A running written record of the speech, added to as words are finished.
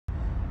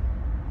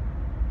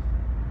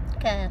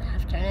Good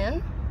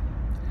afternoon.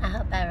 I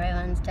hope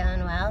everyone's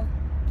doing well.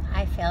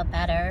 I feel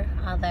better,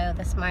 although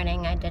this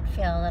morning I did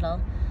feel a little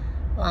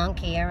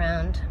wonky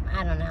around,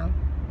 I don't know,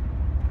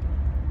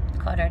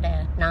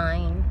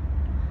 8:45.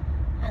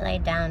 I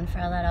laid down for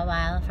a little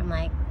while from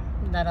like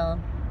a little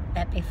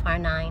bit before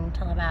 9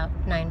 till about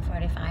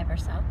 9:45 or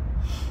so.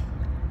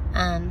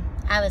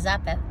 I was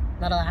up at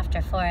a little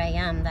after 4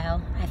 a.m.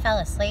 though. I fell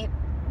asleep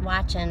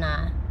watching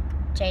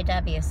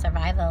JW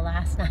Survival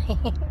last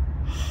night.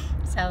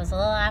 So it was a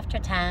little after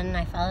 10.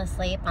 I fell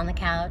asleep on the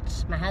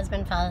couch. My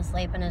husband fell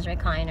asleep in his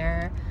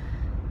recliner.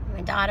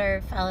 My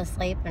daughter fell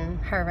asleep in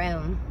her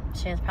room.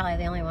 She was probably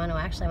the only one who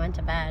actually went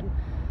to bed.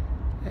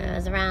 And it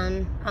was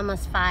around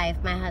almost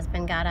 5. My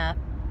husband got up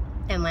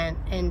and went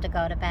in to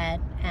go to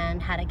bed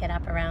and had to get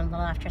up around a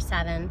little after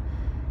 7.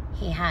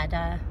 He had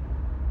a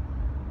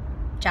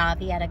job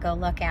he had to go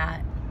look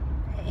at.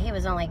 He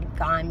was only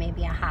gone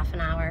maybe a half an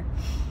hour.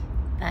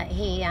 But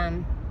he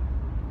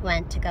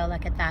went to go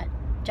look at that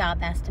job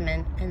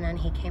estimate, and then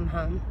he came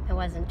home. It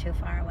wasn't too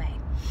far away.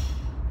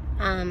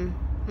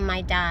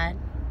 My dad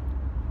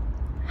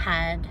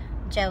had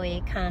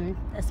Joey come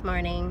this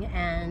morning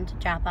and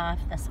drop off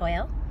the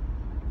soil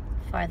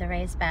for the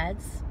raised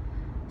beds.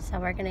 So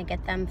we're going to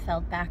get them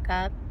filled back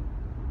up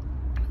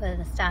with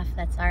the stuff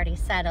that's already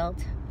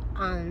settled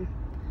on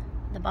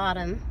the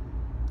bottom.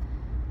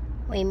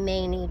 We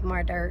may need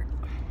more dirt.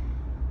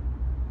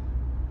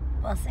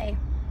 We'll see.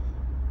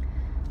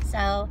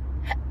 So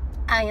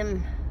I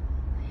am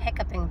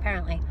hiccuping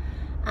apparently.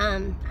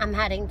 I'm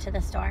heading to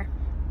the store.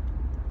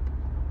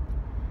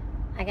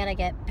 I gotta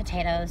get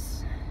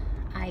potatoes.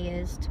 I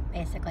used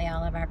basically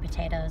all of our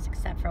potatoes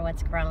except for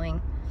what's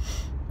growing.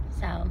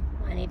 So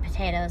I need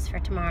potatoes for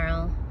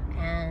tomorrow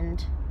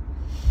and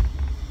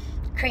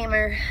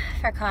creamer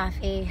for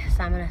coffee.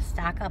 So I'm gonna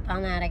stock up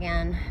on that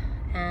again.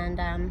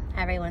 And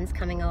everyone's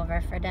coming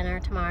over for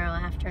dinner tomorrow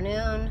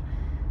afternoon,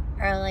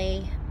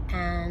 early,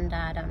 and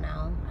I don't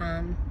know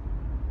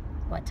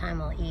what time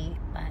we'll eat,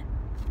 but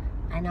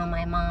I know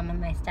my mom and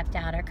my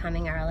stepdad are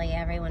coming early.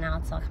 Everyone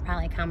else will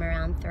probably come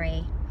around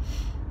 3.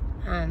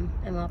 And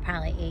we'll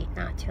probably eat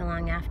not too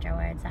long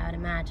afterwards, I would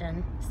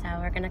imagine. So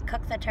we're going to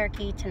cook the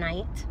turkey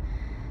tonight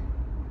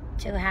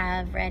to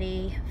have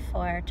ready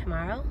for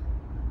tomorrow.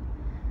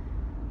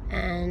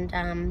 And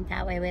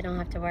that way we don't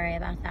have to worry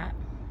about that.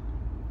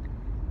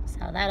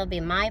 So that'll be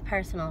my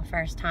personal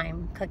first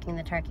time cooking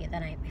the turkey the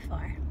night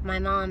before. My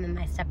mom and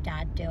my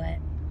stepdad do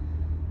it,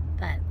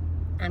 but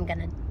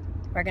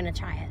we're gonna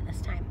try it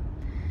this time.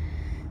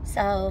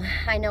 So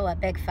I know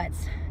what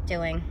Bigfoot's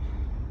doing.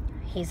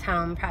 He's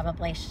home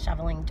probably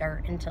shoveling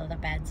dirt into the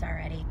beds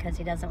already because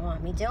he doesn't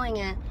want me doing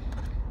it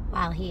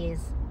while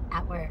he's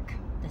at work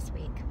this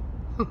week.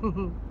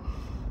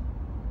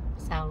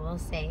 So we'll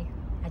see.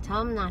 I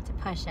told him not to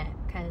push it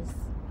because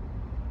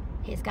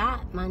he's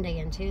got Monday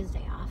and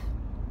Tuesday off.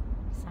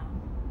 So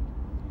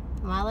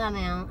while I'm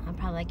out, I'll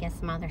probably get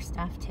some other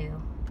stuff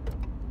too.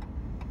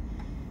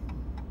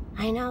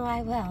 I know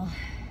I will.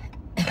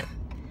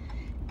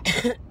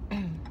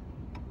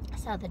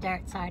 So the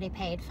dirt's already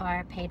paid for.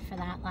 I paid for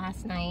that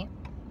last night.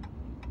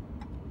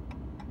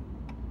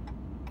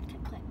 Click,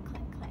 click,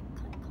 click, click,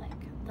 click,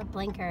 click. The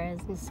blinker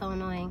is so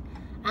annoying.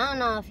 I don't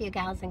know if you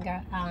gals and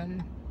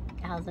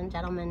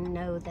gentlemen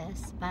know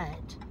this,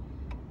 but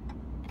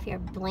if your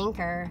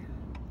blinker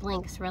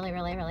blinks really,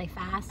 really, really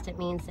fast, it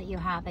means that you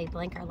have a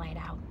blinker light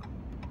out.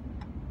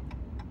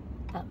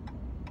 But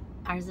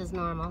ours is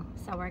normal,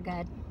 so we're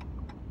good.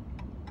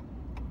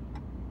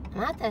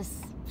 I'm at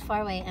this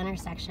 4-way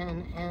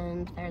intersection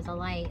and there's a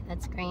light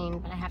that's green,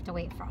 but I have to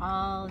wait for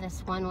all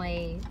this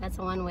one-way, that's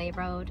a one-way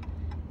road.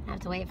 I have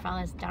to wait for all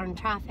this darn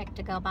traffic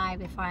to go by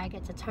before I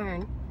get to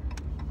turn.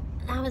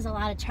 That was a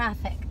lot of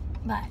traffic,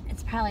 but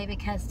it's probably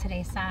because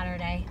today's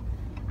Saturday.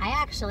 I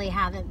actually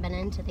haven't been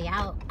into the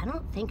out. I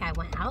don't think I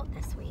went out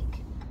this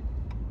week.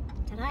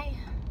 Did I?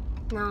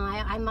 No,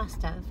 I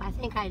must have. I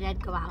think I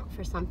did go out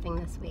for something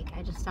this week.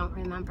 I just don't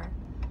remember.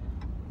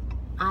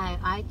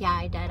 Yeah,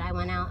 I did. I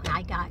went out and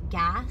I got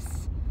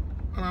gas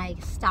and I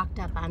stocked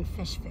up on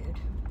fish food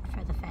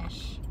for the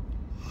fish.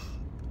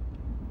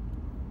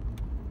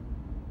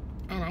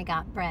 And I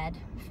got bread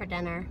for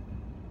dinner.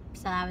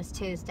 So that was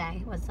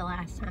Tuesday, was the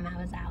last time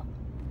I was out.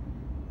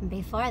 And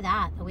before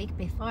that, the week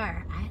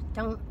before, I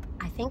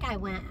think I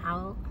went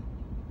out.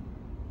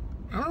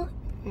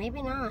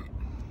 Maybe not.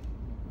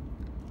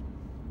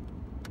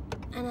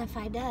 And if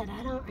I did,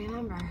 I don't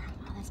remember.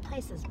 Oh, this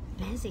place is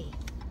busy.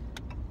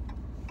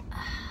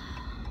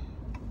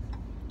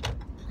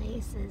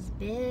 Place is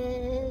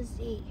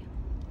busy.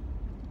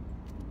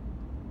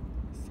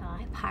 So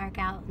I park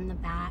out in the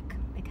back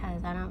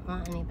because I don't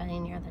want anybody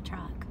near the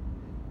truck.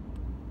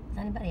 Does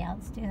anybody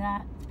else do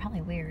that? It's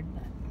probably weird,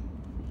 but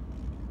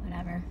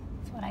whatever.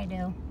 It's what I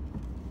do.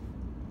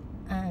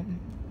 Alright.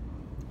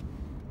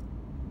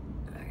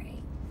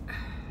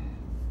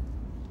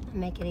 I'll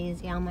make it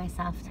easy on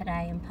myself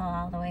today and pull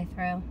all the way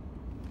through.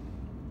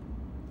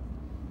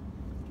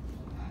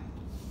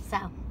 So,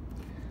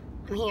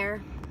 I'm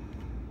here.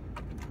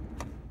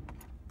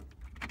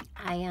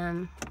 I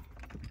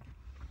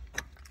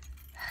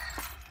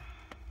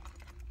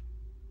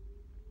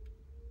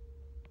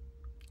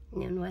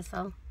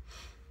whistle.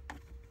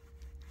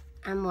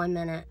 I'm 1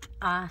 minute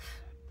off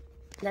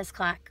this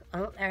clock.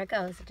 Oh, there it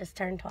goes. It just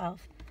turned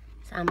 12.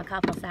 So I'm a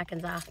couple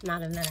seconds off,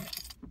 not a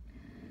minute.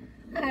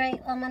 All right,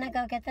 well, I'm going to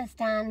go get this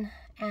done.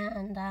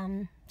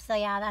 And so,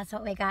 yeah, that's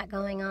what we got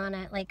going on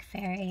at Lake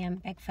Ferry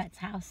and Bigfoot's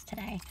house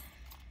today.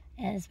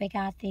 Is we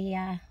got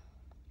the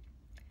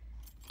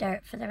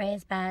dirt for the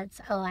raised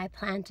beds. Oh, I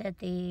planted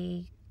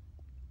the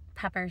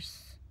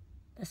peppers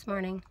this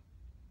morning.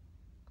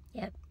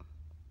 Yep.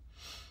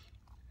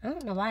 I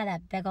don't know why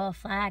that big old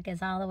flag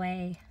is all the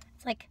way,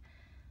 it's like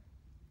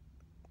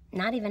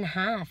not even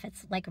half.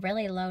 It's like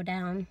really low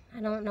down.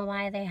 I don't know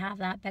why they have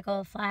that big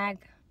old flag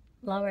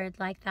lowered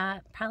like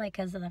that. Probably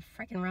because of the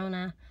freaking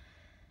Rona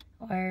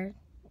or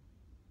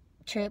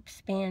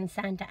troops being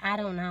sent to, I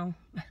don't know.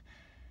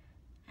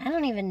 I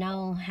don't even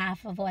know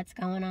half of what's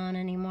going on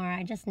anymore.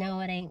 I just know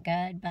it ain't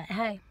good. But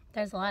hey,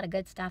 there's a lot of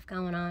good stuff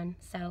going on.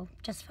 So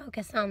just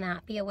focus on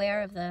that. Be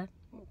aware of the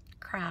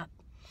crap.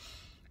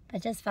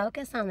 But just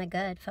focus on the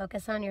good.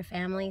 Focus on your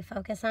family.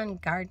 Focus on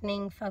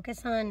gardening.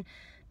 Focus on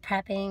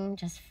prepping.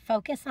 Just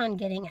focus on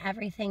getting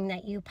everything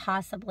that you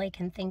possibly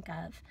can think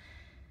of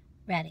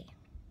ready.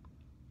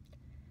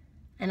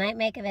 I might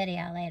make a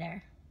video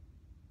later.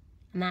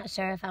 I'm not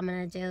sure if I'm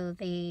going to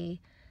do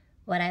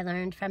what I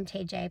learned from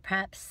TJ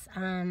Prep's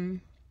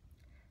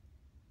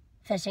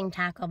fishing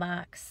tackle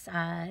box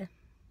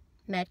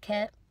med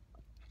kit,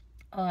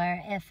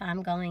 or if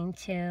I'm going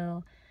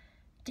to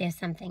do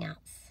something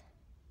else.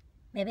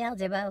 Maybe I'll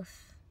do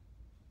both.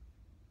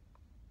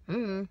 I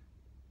freaking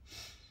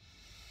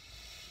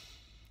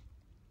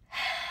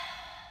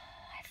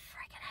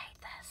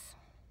hate this.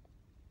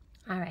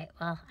 All right,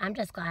 well, I'm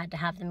just glad to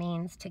have the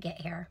means to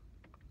get here.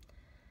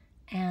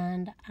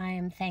 And I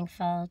am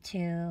thankful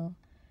to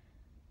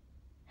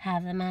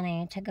have the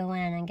money to go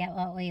in and get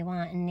what we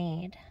want and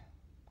need.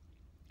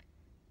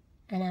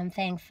 And I'm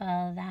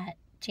thankful that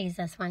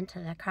Jesus went to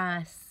the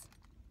cross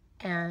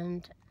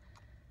and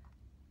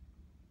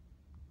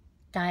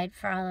died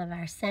for all of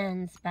our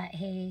sins, but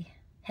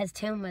his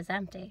tomb was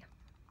empty.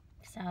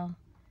 So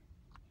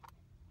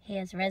he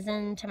is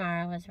risen.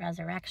 Tomorrow is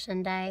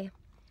Resurrection Day.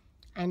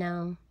 I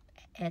know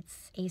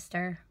it's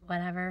Easter,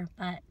 whatever,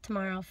 but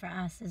tomorrow for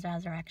us is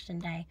Resurrection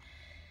Day.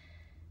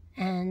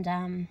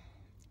 And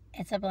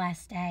it's a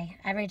blessed day.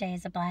 Every day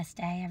is a blessed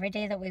day. Every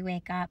day that we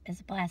wake up is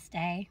a blessed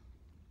day.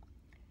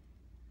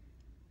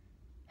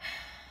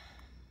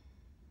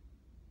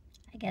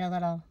 I get a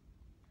little,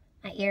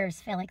 my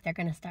ears feel like they're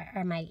going to start,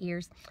 or my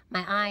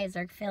eyes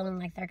are feeling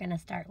like they're going to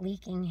start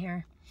leaking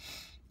here.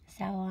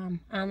 So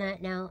on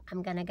that note,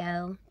 I'm going to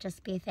go.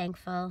 Just be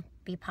thankful,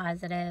 be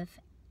positive,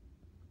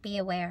 be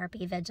aware,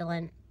 be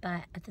vigilant,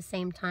 but at the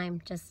same time,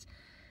 just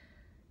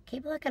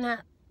keep looking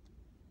up.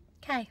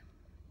 Okay,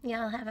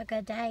 y'all have a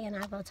good day, and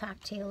I will talk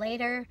to you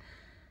later.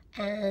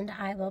 And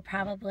I will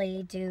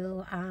probably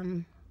do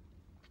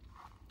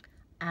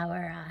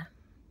our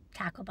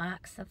tackle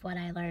box of what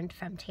I learned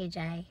from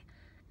TJ.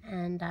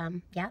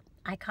 And yep,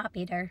 I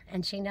copied her,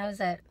 and she knows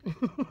it.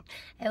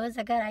 It was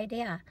a good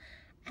idea.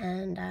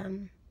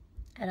 And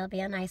it'll be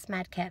a nice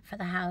med kit for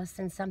the house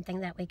and something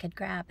that we could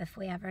grab if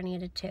we ever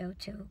needed to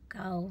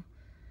go.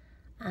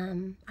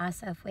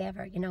 Also, if we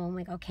ever, when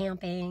we go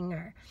camping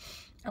or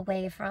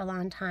away for a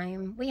long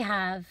time, we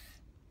have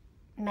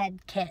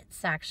med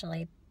kits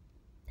actually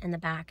in the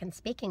back. And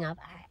speaking of,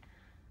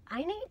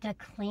 I need to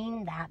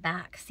clean that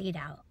back seat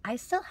out. I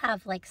still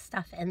have like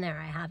stuff in there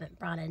I haven't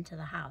brought into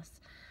the house.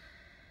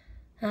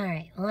 All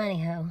right, well,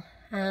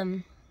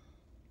 anywho,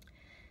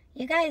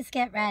 you guys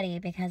get ready,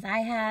 because I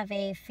have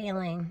a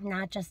feeling,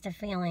 not just a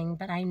feeling,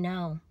 but I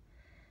know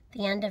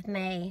the end of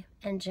May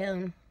and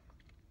June,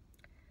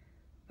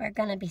 we're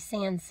going to be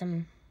seeing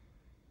some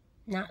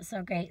not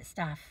so great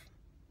stuff.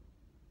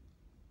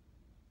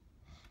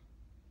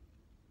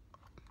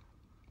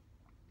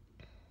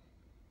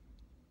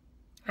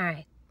 All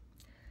right.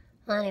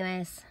 Well,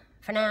 anyways,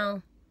 for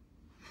now,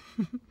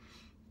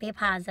 be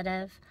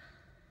positive.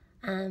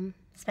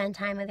 Spend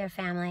time with your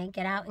family.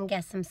 Get out and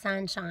get some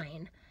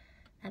sunshine.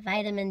 That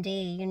vitamin D,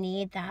 you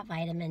need that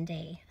vitamin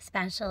D,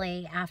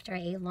 especially after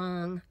a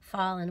long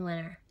fall and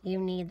winter. You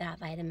need that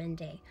vitamin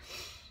D.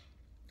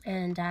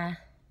 And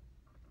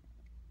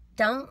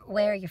don't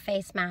wear your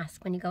face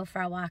mask when you go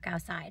for a walk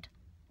outside.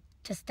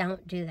 Just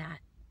don't do that.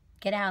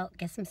 Get out,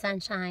 get some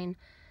sunshine.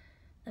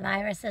 The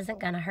virus isn't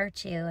going to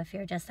hurt you if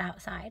you're just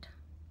outside.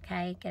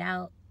 Okay, get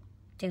out,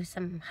 do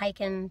some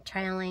hiking,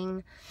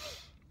 trailing,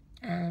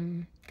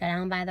 go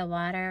down by the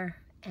water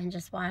and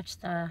just watch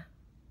the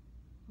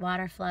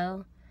water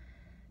flow,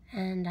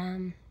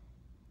 and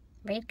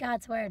read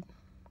God's Word.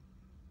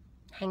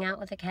 Hang out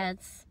with the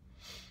kids.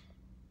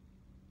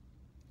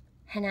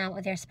 Hang out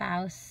with your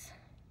spouse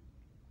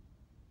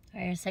or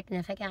your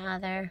significant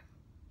other.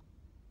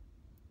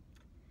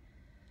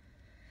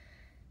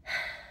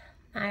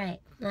 All right,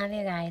 love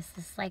you guys.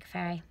 This is Lake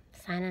Ferry,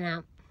 signing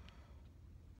out.